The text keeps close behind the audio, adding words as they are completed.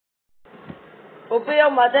Obey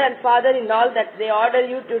your mother and father in all that they order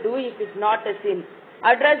you to do if it is not a sin.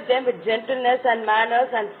 Address them with gentleness and manners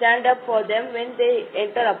and stand up for them when they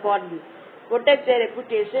enter upon you. Protect their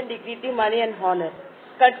reputation, dignity, money and honor.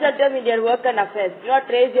 Consult them in their work and affairs. Do not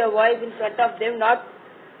raise your voice in front of them, not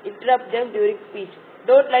interrupt them during speech.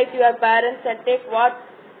 Don't lie to your parents and take what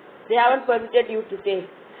they haven't permitted you to take.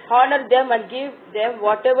 Honor them and give them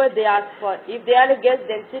whatever they ask for. If they are a guest,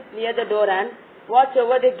 then sit near the door and watch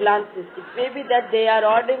over their glances. It may be that they are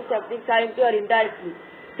ordering something silently or indirectly.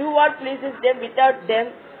 Do what pleases them without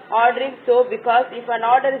them ordering so, because if an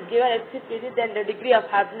order is given explicitly, then the degree of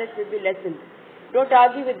happiness will be lessened. Don't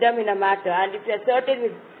argue with them in a matter, and if you are certain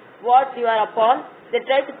with what you are upon, then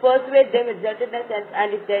try to persuade them with gentleness,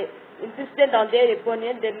 and if they insistent on their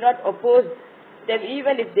opinion, then not oppose them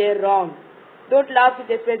even if they are wrong. Don't laugh in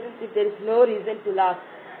their presence if there is no reason to laugh,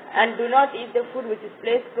 and do not eat the food which is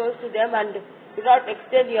placed close to them, and do not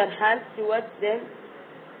extend your hands towards them,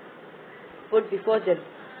 put before them.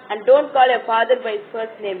 And don't call your father by his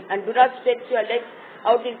first name, and do not stretch your legs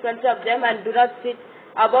out in front of them, and do not sit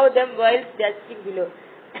above them whilst they are sitting below.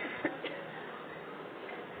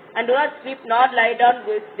 And do not sleep nor lie down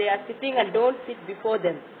whilst they are sitting, and don't sit before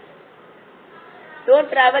them.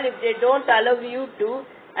 Don't travel if they don't allow you to,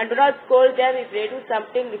 and do not scold them if they do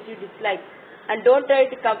something which you dislike. And don't try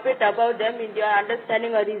to compete above them in your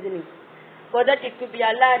understanding or reasoning, for that it could be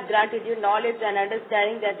Allah had granted you knowledge and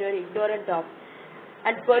understanding that you are ignorant of.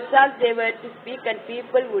 And perchance they were to speak and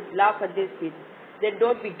people would laugh at their speech. Then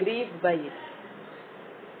don't be grieved by it.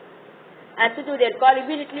 Answer to their call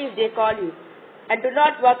immediately if they call you. And do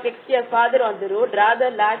not walk next to your father on the road, rather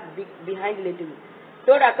lag behind a little.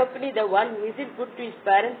 Don't accompany the one who isn't good to his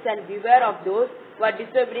parents, and beware of those who are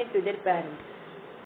disobedient to their parents.